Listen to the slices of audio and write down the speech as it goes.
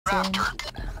after.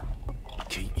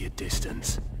 Keep your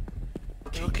distance.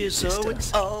 Elke keer zou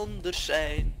het anders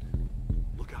zijn.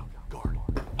 Look out, guard.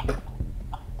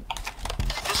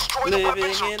 Destroy the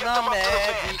weapons or Living get in them up to the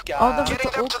America. van. Oh, daar Getting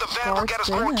zitten them ook to the van will get us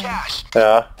more guards cash.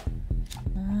 Ja.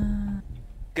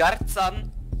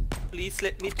 Gartsan, please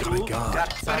let me through. Better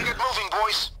Gartsan. get moving,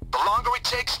 boys. The longer it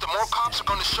takes, the more cops are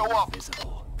gonna show up.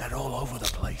 Visible. They're all over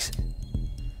the place.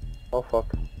 Oh fuck.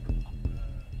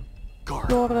 Guard.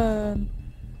 Doren.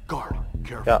 Guard.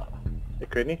 Careful. Ja.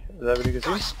 Ik weet niet. Dat hebben we nu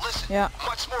gezien. Guys, listen. Ja.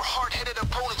 Much more hard-headed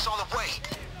opponents on the way.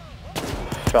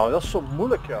 Ja, dat is zo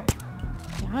moeilijk ja.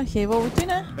 Ja, jij wou het doen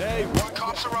hè?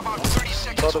 Cops are about 30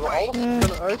 seconds Zouden we away. alles kunnen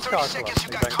 30 uitschakelen? seconds,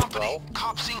 you Ik got denk het company. wel.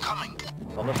 Cops incoming.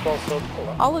 Dan is het wel simpel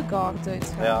hè. Alle guards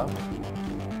uitgaan. Ja.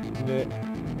 Nee,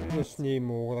 dat is niet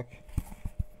mogelijk.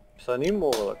 Is dat niet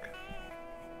mogelijk?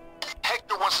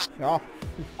 Hector wants to Ja,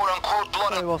 quote-unquote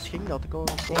blood up. Was ging dat? Ik hoor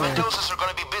The Mendozas are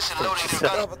gonna be busy loading their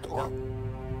guns.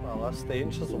 Nou, dat is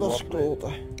steentjes op dat is wat.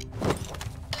 kloten.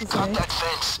 Cut that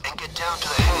fence and get down to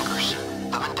the hangars.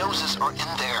 The Mendozas are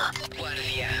in there.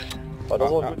 Maar dat is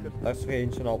wel Ja, goed. daar is er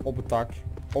eentje al op het dak.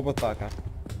 Op het dak hè.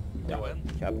 Ja,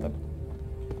 je hebt hem.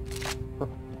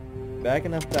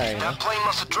 Werken en tijd hè. That plane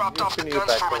must have dropped off the Kunnen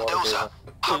guns jullie for back wel Mendoza.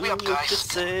 Hurry up, Look the guys.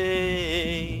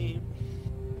 same.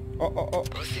 Oh.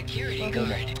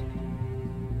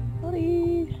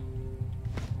 Sorry.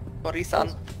 Sorry San.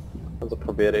 En ze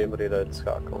proberen één voor één uit te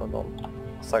schakelen en dan.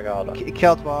 Als dat gaat hè. Ik ga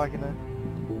het wagen hè.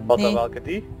 Wat dan Nee. welke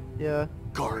die? Ja.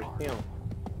 Guard. Ja.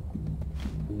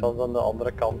 Dan aan de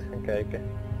andere kant gaan kijken.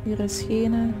 Hier is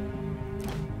geen...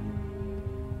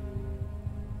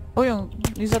 Oh jong,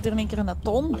 nu zat hier in één keer een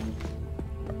ton.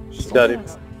 Ja, die...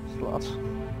 Slaat.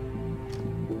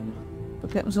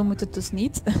 Oké, zo moet het dus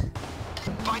niet.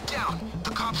 Fight down.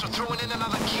 The cops are throwing in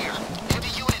another gear.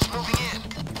 Heavy units moving in.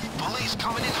 Police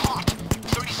coming in hot.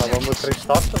 30 Maar we moeten seconds.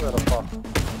 restarten weer of wat?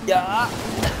 Ja.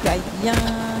 Ja, ja.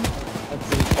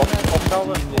 Of gaan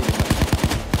we...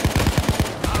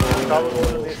 Gaan we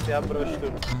gewoon een ECM rush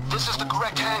doen? This is the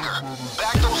correct hangar.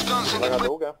 Back those guns and Dat get gaat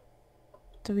ook hè.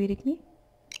 Dat weet ik niet.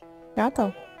 Gaat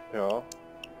al. Ja.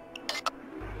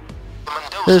 the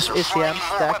Mendozas Dus are ECM flying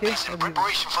more staken weapons in en die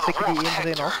preparation for the pikken war die with één voor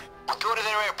één Hector. af. We'll go to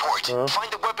their airport.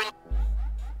 Find the weapon.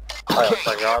 Ah ja, Okay,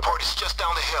 dat the gaat. airport is just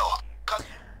down the hill. Cut.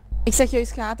 Ik zeg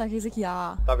juist gaat, dan zeg ik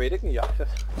ja. Dat weet ik niet ja.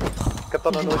 Ik heb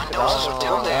dat nog nooit Mendozas are gedaan.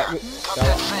 down there. Cut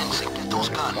that fence and get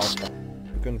those guns.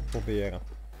 We kunnen het proberen.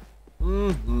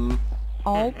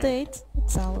 Altijd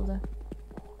hetzelfde.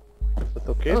 Is het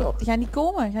oké nog? Ga niet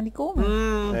komen, ga niet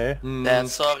komen. Nee. Nee,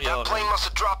 sorry That hoor. plane must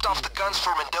have dropped off the guns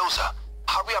for Mendoza.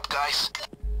 Hurry up, guys.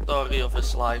 Sorry of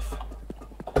his life.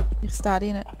 Hier staat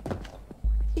een.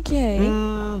 Kijk jij.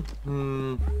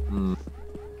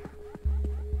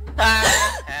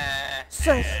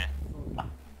 Zeg.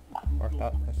 Wacht,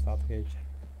 daar staat er eentje.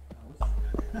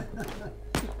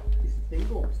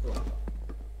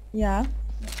 Ja.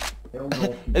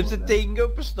 Heb ze tegen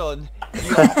openstaan?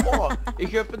 Ja, oh,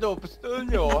 ik heb het openstaan,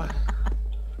 joh.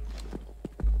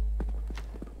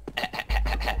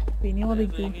 Ik weet niet wat ik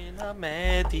doe. Living in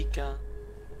America.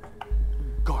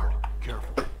 Guard.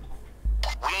 Careful.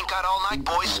 We ain't got all night,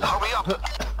 boys. Hurry up.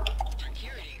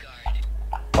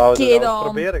 Gaan we Oké gaan we dan. eens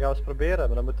proberen, gaan we eens proberen.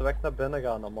 Maar dan moeten we echt naar binnen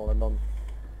gaan allemaal en dan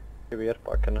geweer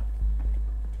pakken. Hè.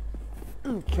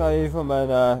 Ik ga even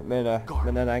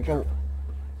mijn enkel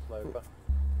Sluipen.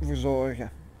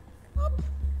 verzorgen.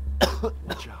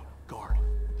 Watch out. Guard.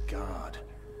 God.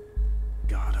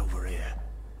 God over here.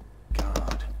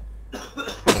 God.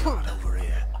 God over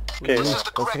here. Oké, This is the Dat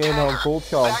is correct er een aan hangar. dood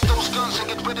gaan. Back those guns and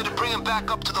get ready to bring them back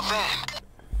up to the van.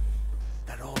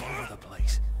 They're all over the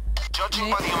place. Judging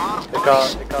by the amount of Ik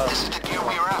bodies, ga- this is the gear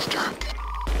we are after.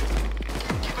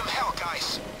 Give them hell,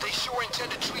 guys. They sure intend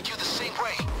to treat you the same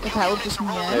way. Dat New helpt units dus are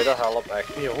niet, rolling hè? nee in. dat helpt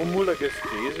echt niet. Hoe moeilijk is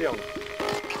deze jong?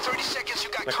 In 30 seconds,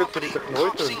 you got Dan kun je company. dit toch nooit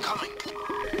Cops doen? incoming.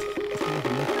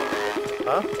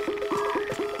 Huh?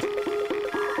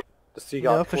 Dus die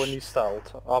gaat Ja, gewoon niet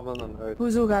stelt. Admen en uit.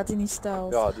 Hoezo gaat hij niet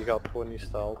steld? Ja, die gaat gewoon niet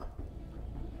stelt.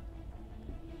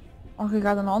 Oh, je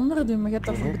gaat een andere doen, maar je hebt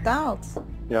daarvoor betaald.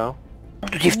 Ja.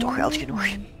 Die heeft toch geld genoeg.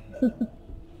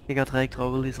 Je gaat rijk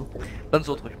trouwen, Liesel. Ben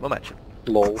zo terug, momentje.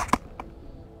 Lol.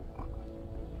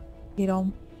 Hier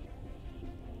dan.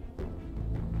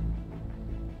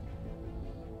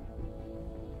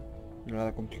 Ja,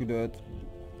 dat komt goed uit.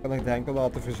 Kan ik de enkel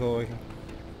laten verzorgen.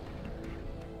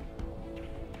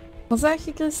 Wat zeg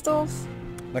je, Christophe?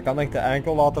 Dan kan ik de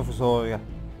enkel laten verzorgen.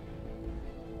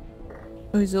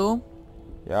 Hoezo?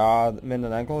 Ja, mijn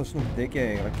enkel is nog dik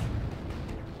eigenlijk.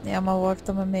 Ja, maar wat heeft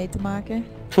dat met mij te maken?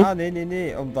 Ah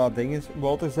nee, omdat ding is,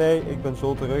 Walter zei, ik ben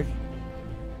zo terug.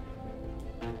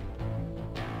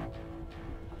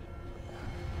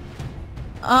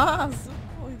 Ah, zo.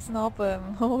 Ik snap hem.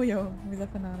 Oh joh, ik moet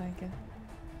even nadenken.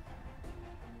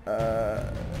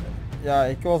 Ja,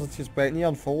 ik was het gesprek niet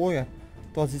aan het volgen.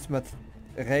 Het was iets met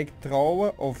rijk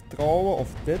trouwen of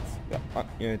dit. Ja, maakt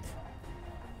niet uit.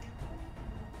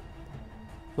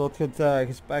 Zodat je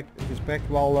het gesprek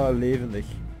wel levendig.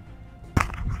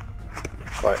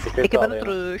 Wacht, ik weet Ik ben wel er een.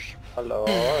 terug. Hallo.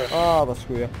 Ah, dat is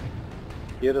goed, hè.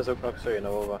 Hier is ook nog zo een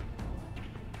over.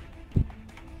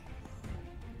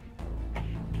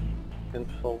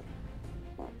 Invul.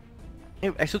 Ik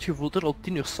heb echt het gevoel dat er al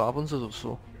 10 uur 's avonds is of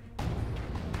zo.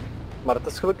 Maar het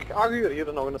is gelukkig 8 uur,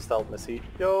 hier nog een steltmissie.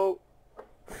 Yo!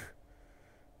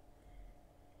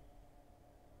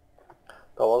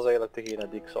 Dat was eigenlijk degene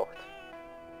die ik zocht.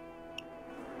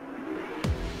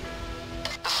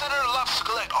 The Senator loves to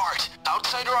collect art,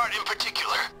 outsider art in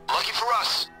particular. Lucky for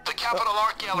us, the Capitol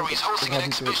Art Gallery is hosting an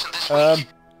exhibition this week.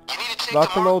 You need to take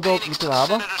welke the marked loadout paintings to moeten we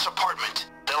the hebben? Senator's apartment.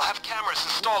 They'll have cameras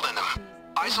installed in them.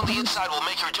 Eyes on the inside will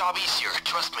make your job easier,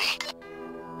 trust me.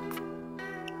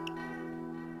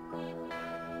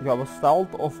 Gaan we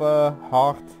stelt of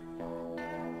hard?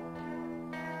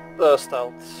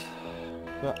 Stelt.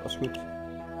 Ja, dat is goed.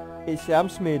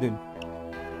 ECM's meedoen.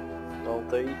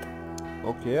 Altijd.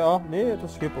 Oké, ja, nee, dat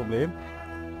is geen probleem.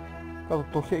 Ik had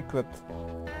het toch geëquipt.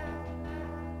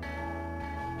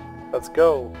 Let's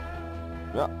go.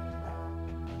 Ja.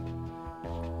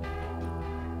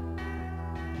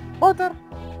 Water!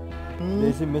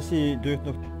 Deze missie duurt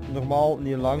nog normaal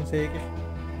niet lang zeker.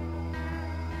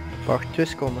 Wacht, 2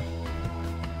 seconden.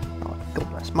 Oh,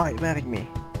 kom, dat is mijn werk mee.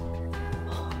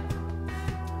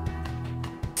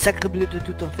 Sacre bleu de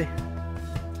tout en fait.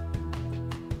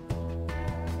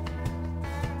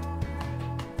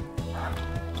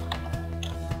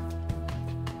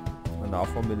 En na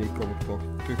familie kom ik toch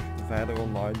terug verder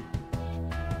online.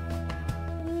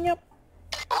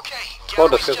 Okay, Oh,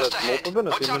 dat gallery's is just het ahead. lopen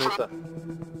binnen Watch 10 out for... minuten.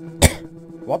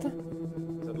 Wat?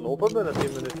 Is het lopen binnen 10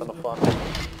 minuten of wat?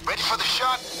 Ready for the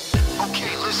shot?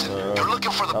 Okay, listen. You're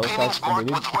looking for the dat was paintings wel marked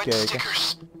familie with red bekijken.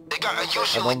 stickers. They got a En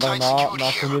usually dan tight daarna security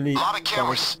naar here. familie A lot of kan ik...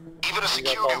 cameras. Even a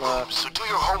security dan, room, so do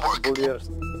your homework. Boel eerst.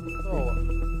 Oh.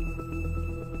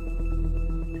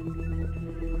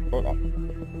 Voilà.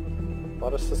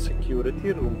 Waar is de security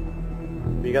room?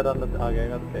 Wie gaat aan het jij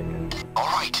gaat kijken?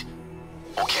 Alright.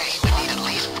 Okay, we need at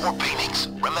least 4 paintings.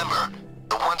 Remember,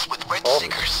 the ones with red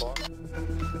stickers.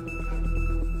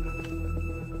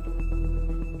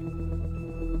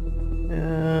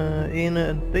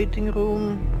 Een painting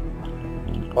room.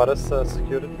 Waar is de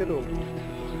security room?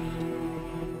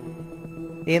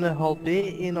 Ene hal B,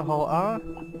 ene hal A.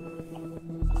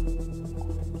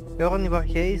 Jorn, waar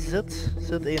jij zit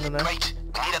ene hè. Great.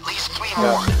 We need at least 3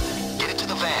 more. Get it to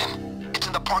the van. It's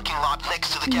in the parking lot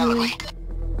next to the gallery.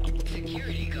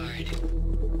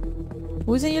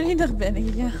 Hoe zijn jullie daar binnen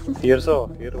gegaan? Hier zo,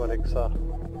 hier waar ik sta.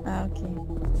 Ah, oké.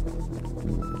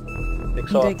 Ik Niet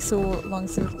zou... dat ik zo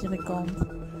langs de verkeerde kant.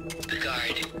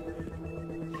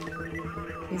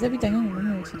 Deze heb ik denk ik nog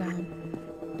nooit gedaan.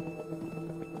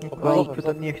 Wel, ik vind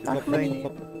dat niet echt Dag, fijn.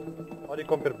 meneer. Oh, die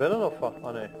komt hier binnen of wat?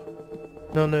 Oh nee.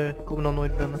 Nee, ik kom er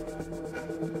nooit binnen.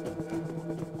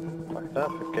 Wacht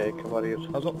even kijken waar hier...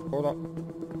 Also, voilà.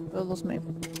 Wel, los mee.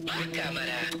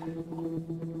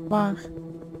 Waar?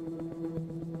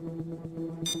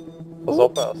 Pas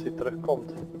op hè, als hij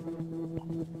terugkomt.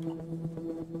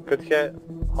 Kunt jij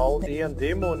hal E en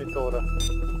D monitoren?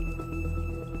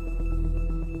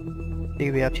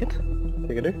 Tegen wie heb je het?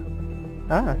 Tegen u?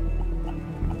 Ah.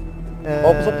 Oh,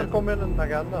 pas op, er komt in een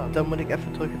agenda. Dan moet ik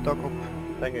even terug het dak op.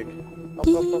 Denk ik. Pas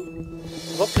op.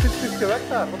 Wat schiet je weg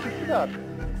daar? Wat doe je daar?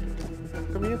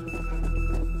 Kom hier.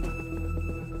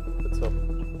 Goed zo.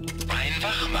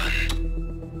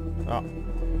 Ja.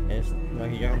 Hij is naar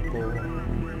hier aan het komen.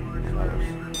 Alles.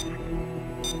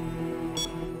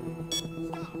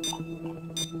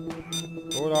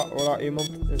 Hola, iemand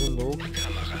is een loop.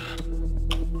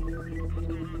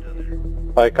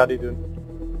 Ah, ik kan die doen.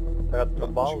 Hij gaat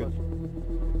normaal Ja, doen.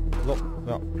 Zo,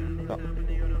 ja.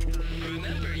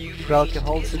 Welke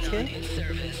hal zit jij?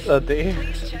 D. Ene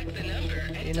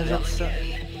zit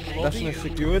Dat is een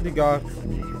security guard.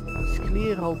 is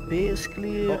clear, hal B is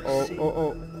clear.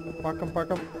 Oh. Pak hem.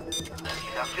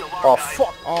 Oh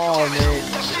fuck! Oh nee.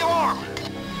 That's the alarm.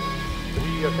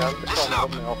 3 agenten Listen kwamen up. op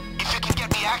mij af. If you can get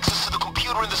me access to the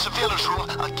computer in the surveillance room,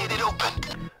 I'll get it open.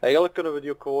 Eigenlijk kunnen we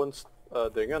die ook gewoon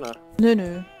dingen hè.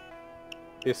 Nee.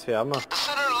 PCM'en. The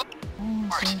Senator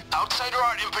art, outsider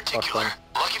art in particular.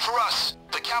 Lucky for us,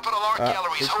 the Capitol Art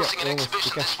Gallery is hosting an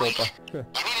exhibition this week.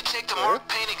 You need to take the marked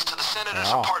paintings to the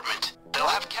Senator's apartment.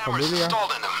 They'll have cameras Familia.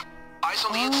 installed in them. Eyes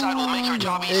on the inside will make your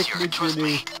job Ik easier, moet trust me.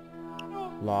 jullie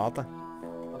laten.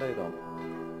 Allee dan.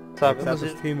 Ik zet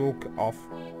de stream ook af.